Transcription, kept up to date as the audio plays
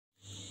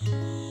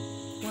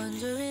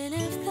Wondering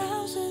if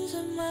thousands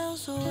of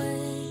miles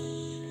away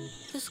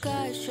the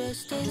sky's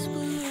just as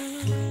blue.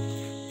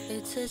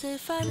 It's as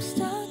if I'm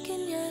stuck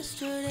in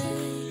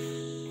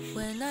yesterday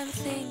when I'm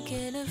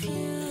thinking of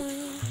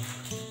you.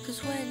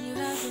 Cause when you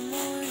have the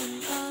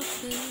morning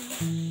coffee,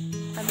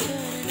 I'm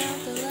turning out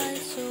the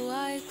lights so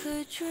I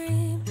could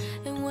dream.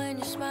 And when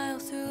you smile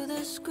through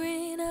the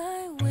screen,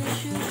 I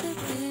wish you could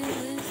be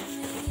with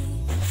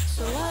me.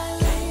 So I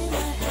lay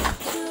my head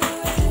to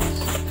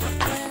rest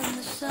when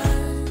the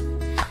sun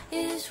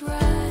is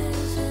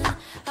rising.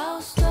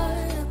 I'll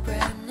start a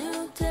brand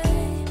new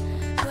day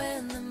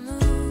when the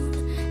moon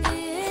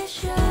is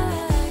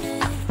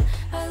shining.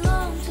 I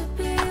long to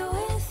be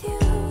with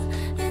you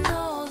in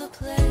all the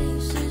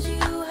places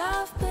you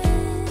have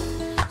been.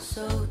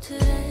 So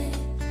today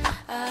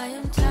I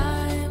am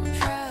time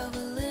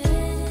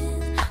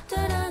traveling.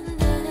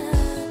 Da-da-da-da.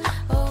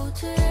 Oh,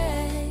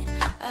 today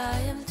I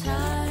am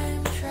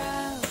time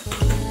traveling.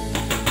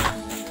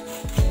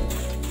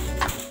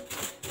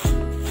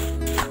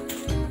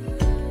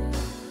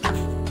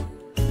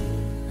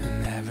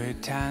 And every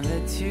time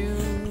that you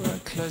are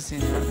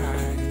closing your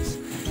eyes,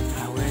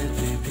 I will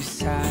be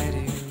beside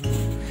you.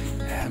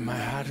 And my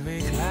heart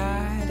will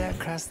glide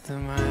across the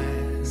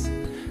miles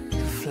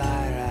to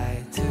fly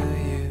right to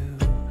you.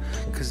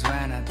 Cause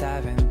when I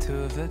dive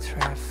into the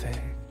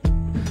traffic,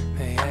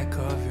 the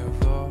echo of your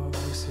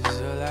voice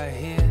is all I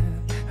hear.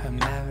 I'm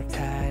never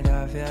tired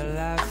of your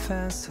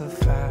laughing so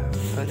far,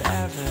 but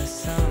ever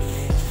so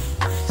near.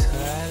 So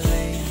I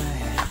lay my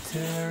head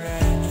to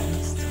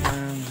rest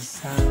when the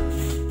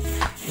sun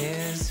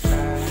is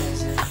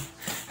rising.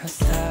 I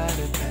start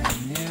a brand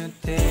new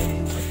day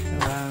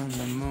when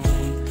the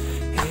moon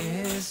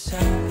is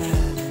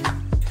shining.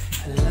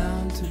 I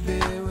long to be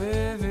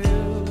with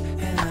you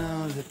in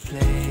all the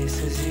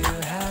places you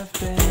have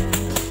been.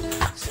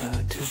 So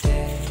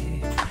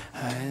today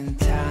I am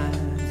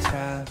time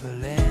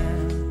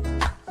traveling.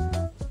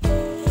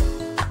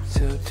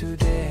 So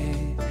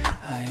today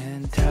I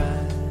am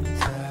time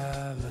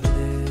traveling.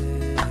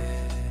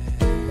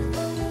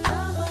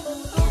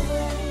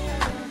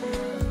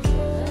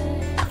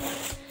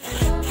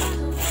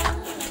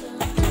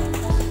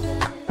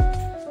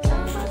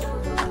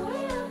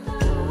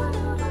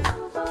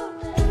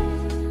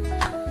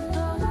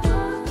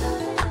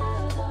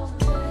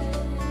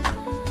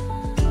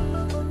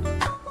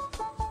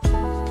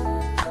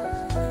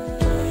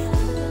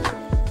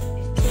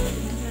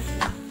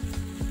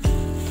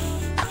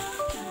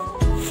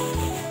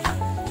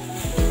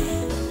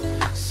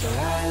 So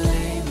I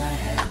lay my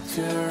head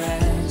to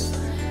rest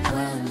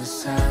when the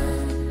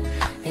sun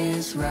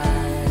is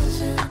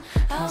rising.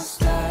 I'll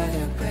start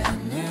a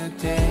brand new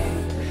day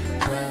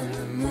when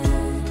the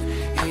moon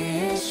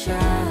is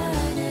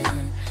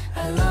shining.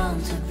 I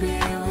long to be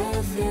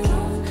with you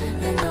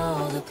in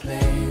all the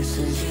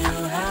places you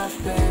have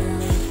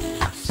been.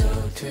 So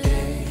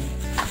today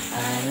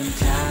I am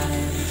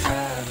time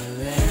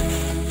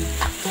traveling.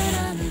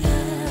 Da-da-da-da.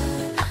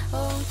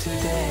 Oh,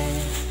 today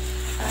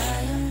I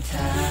am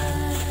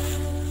time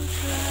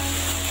traveling.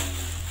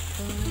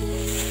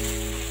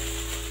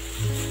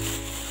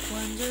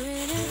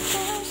 Wondering if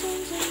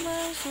thousands of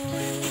miles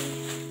away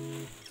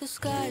the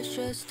sky's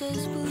just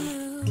as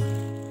blue.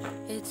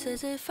 It's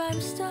as if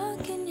I'm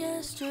stuck in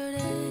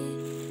yesterday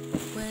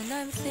when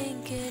I'm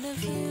thinking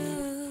of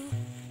you.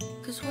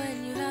 Cause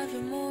when you have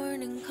your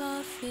morning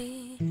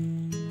coffee,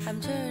 I'm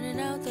turning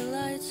out the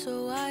lights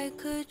so I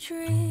could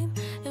dream.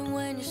 And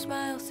when you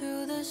smile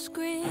through the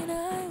screen,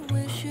 I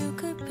wish you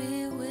could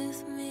be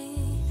with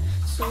me.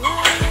 So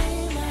I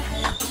lay my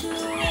head to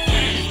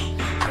rest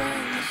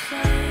when the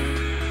sun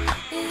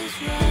is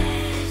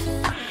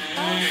rising.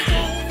 I'll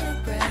start a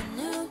brand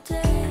new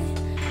day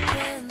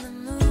when the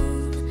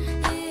moon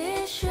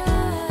is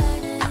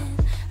shining.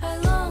 I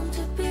long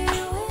to be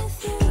with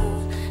you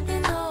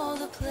in all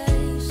the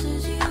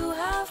places you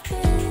have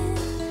been.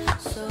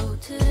 So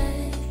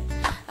today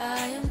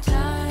I am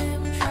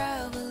time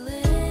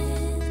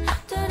traveling.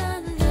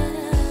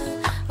 Da-da-da-da.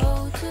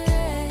 Oh,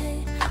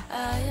 today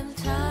I am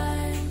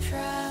time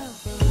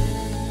traveling.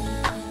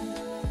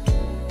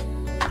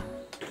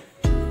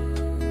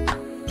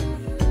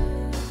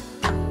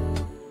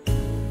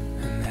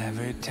 And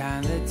every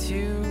time that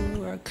you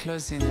are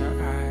closing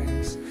your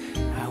eyes,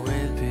 I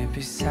will be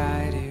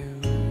beside you.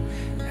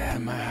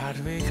 And my heart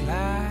will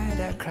glide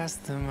across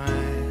the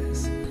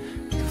miles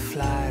to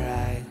fly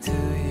right to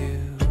you.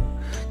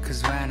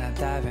 Cause when I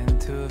dive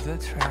into the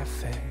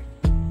traffic,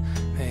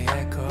 the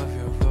echo of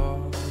your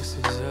voice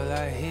is all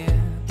I hear.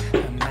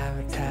 I'm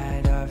never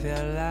tired of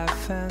your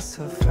laughing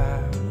so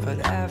far, but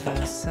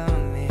ever so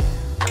near.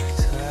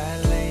 So I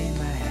lay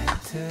my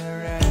head to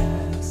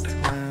rest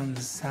when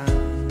the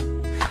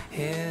sun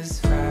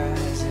is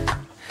rising.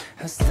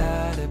 I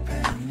start a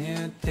brand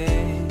new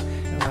day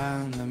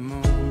when the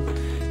moon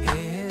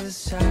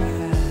is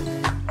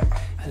shining.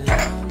 I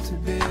long to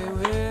be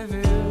with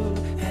you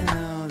in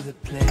all the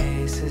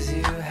places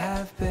you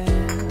have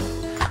been.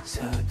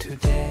 So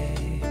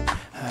today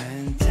I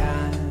am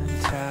time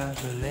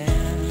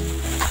traveling.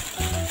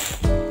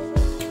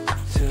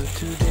 So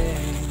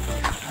today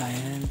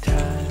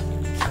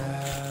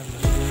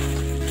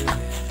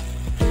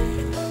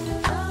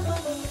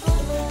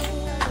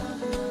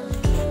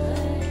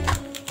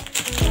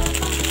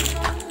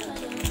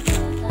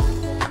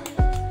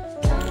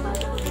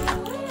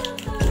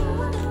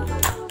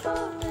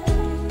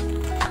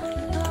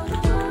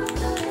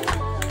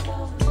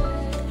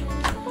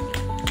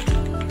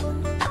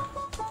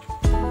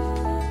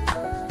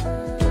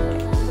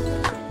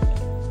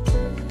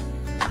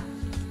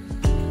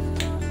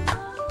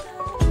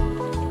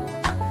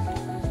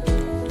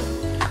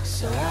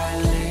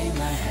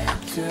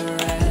to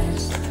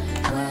rest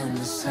when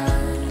the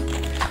sun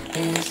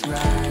is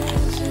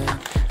rising.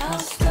 I'll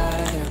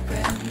start a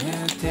brand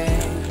new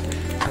day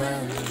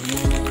when the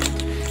moon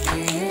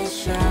is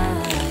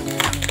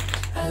shining.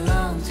 I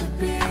long to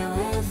be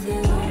with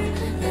you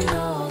in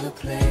all the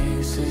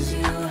places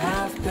you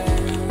have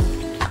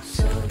been.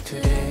 So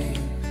today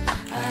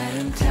I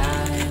am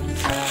time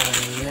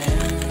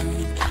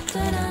traveling.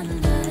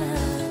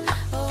 Da-da-da-da.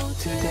 Oh,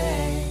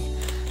 today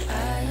I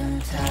am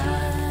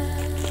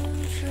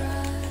time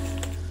traveling.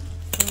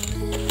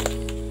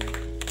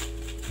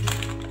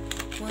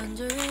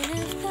 Wondering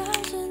if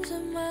thousands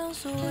of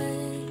miles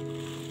away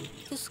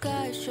the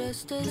sky's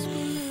just as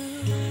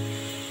blue.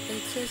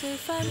 It's as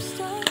if I'm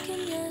stuck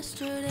in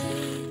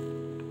yesterday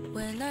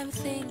when I'm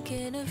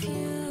thinking of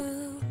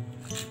you.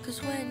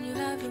 'Cause when you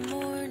have your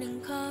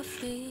morning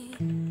coffee,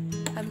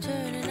 I'm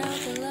turning out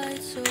the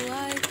lights so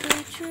I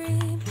could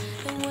dream.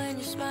 And when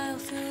you smile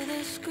through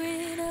the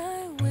screen, I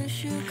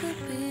wish you could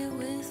be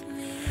with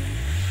me.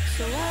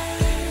 So I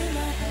lay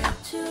my head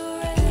to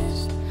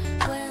rest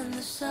when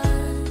the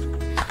sun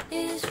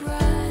is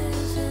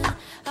rising.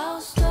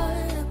 I'll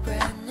start a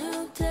brand new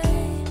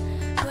day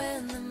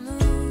when the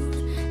moon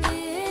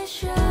is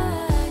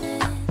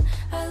shining.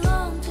 I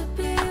long to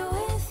be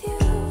with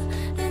you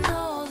in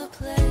all the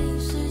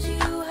places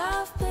you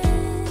have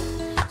been.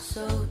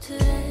 So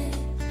today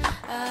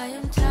I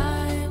am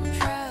time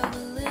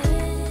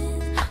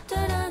traveling.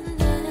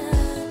 Da-da-da-da.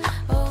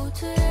 Oh,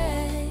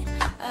 today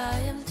I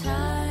am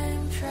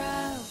time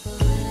traveling.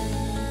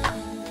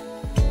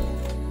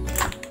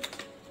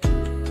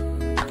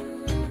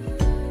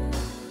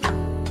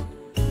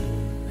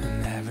 And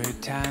every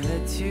time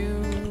that you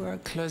are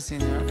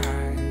closing your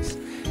eyes,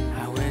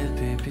 I will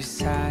be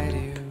beside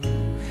you.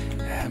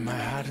 And my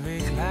heart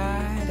will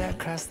glide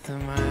across the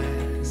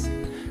miles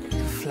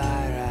to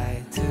fly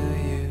right to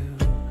you.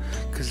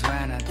 'Cause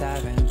when I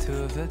dive into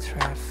the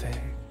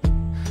traffic,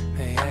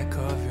 the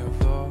echo of your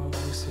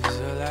voice is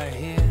all I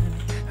hear.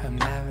 I'm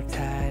never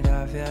tired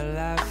of your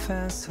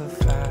laughing so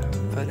far,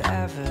 but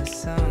ever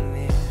so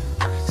near.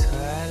 So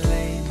I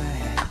lay my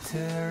head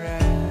to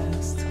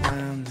rest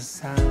when the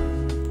sun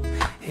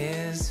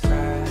is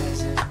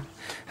rising.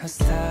 I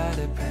start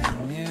a brand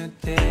new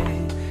day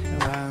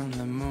when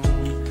the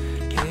moon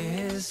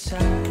is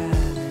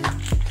shining.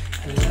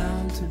 I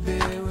long to be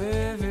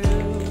with you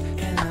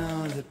in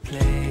all the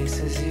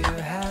places you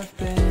have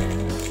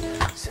been.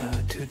 So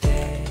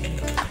today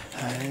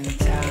I'm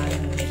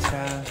time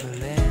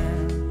traveling.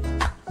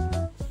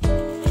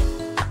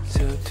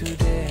 So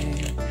today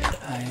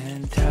I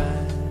am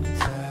time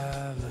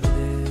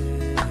traveling.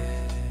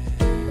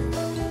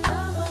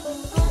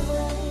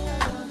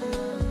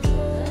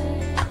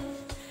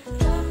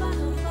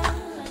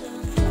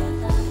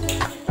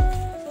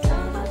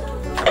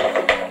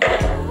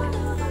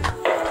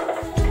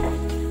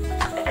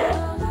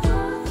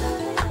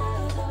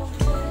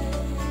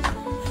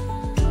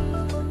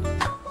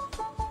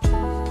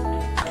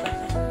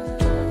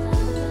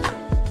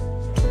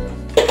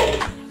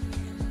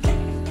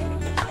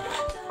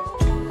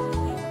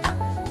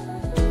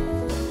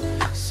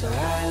 So I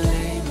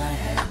lay my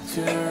head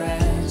to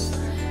rest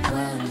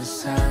when the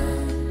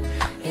sun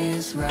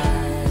is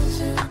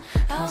rising.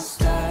 I'll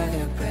start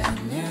a brand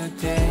new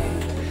day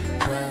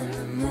when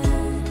the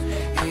moon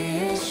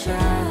is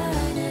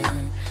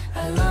shining.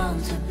 I long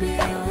to be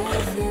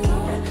with you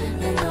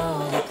in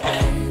all the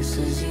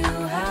places you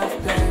have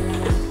been.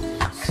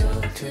 So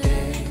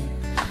today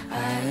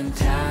I am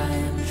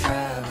time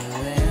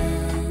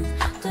traveling.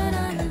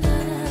 Da-da-da-da.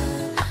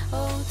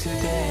 Oh,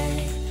 today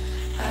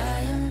I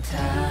am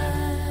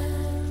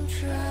time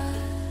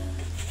traveling.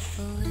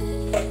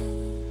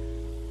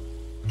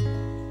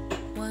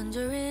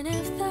 Wondering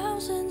if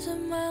thousands of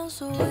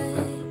miles away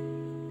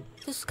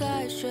the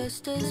sky's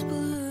just as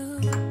blue.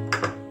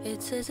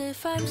 It's as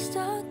if I'm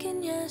stuck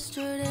in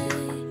yesterday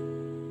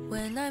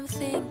when I'm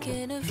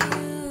thinking of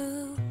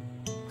you.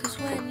 'Cause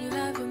when you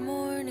have your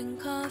morning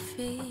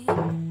coffee,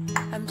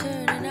 I'm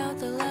turning out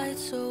the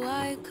lights so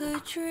I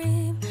could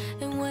dream.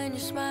 And when you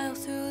smile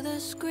through the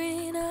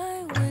screen,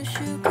 I wish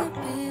you could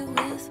be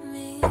with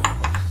me.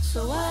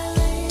 So I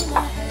lay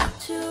my head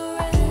to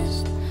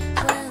rest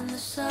when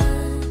the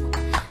sun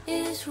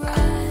is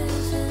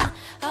rising.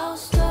 I'll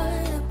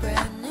start a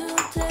brand new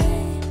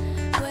day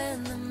when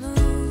the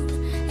moon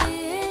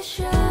is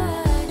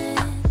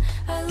shining.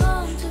 I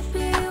long to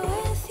be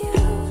with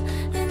you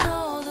in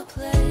all the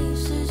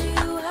places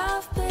you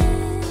have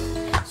been.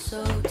 So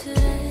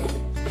today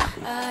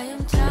I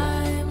am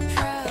time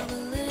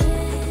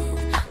traveling.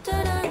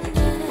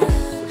 Da-da-da-da.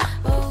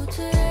 Oh,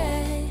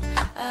 today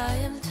I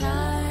am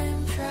time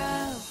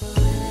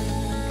traveling.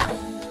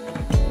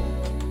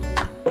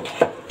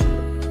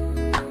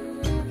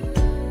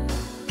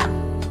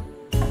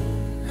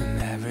 And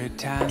every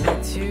time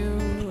that you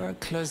are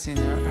closing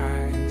your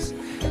eyes,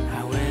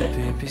 I will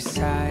be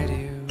beside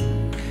you.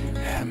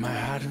 And my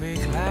heart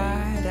will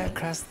glide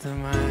across the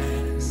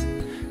miles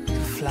to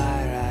fly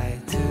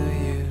right to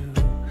you.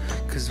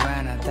 'Cause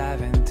when I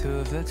dive into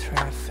the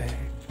traffic,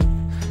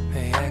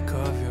 The echo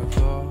of your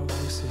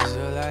voice is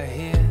all I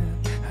hear.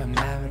 I'm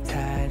never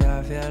tired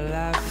of your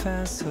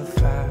laughing so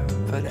far,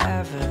 but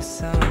ever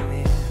so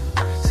near.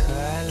 So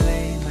I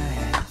lay my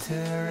head to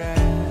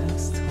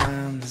rest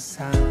when the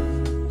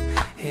sun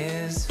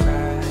is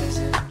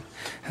rising.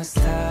 I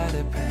start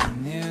a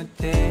brand new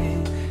day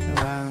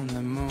when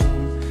the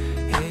moon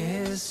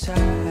is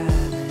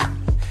shining.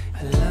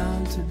 I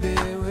long to be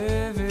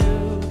with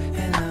you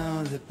in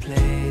all the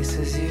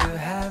places you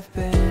have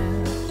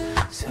been.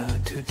 So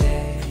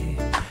today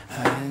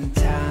I'm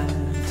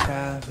time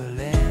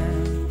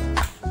traveling.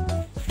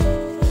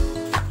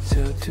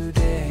 So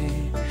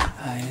today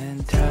I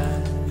am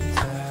time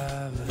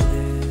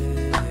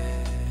traveling.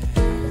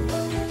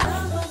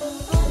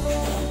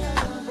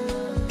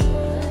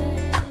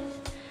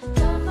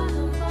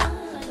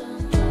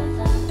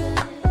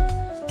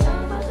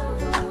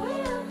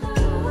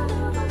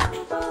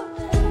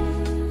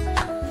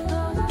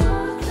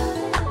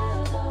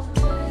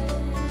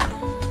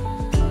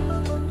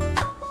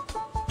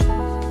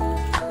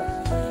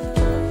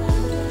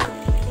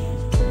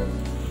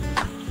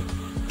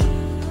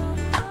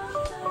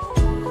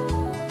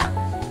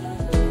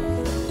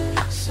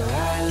 So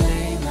I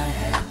lay my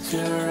head to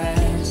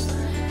rest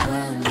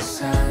when the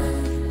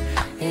sun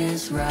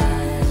is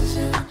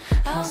rising.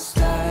 I'll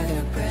start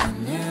a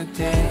brand new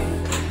day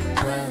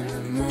when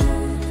the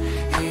moon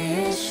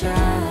is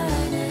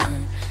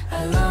shining.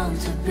 I long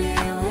to be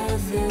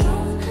with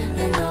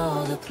you in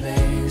all the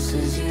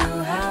places you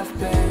have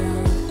been.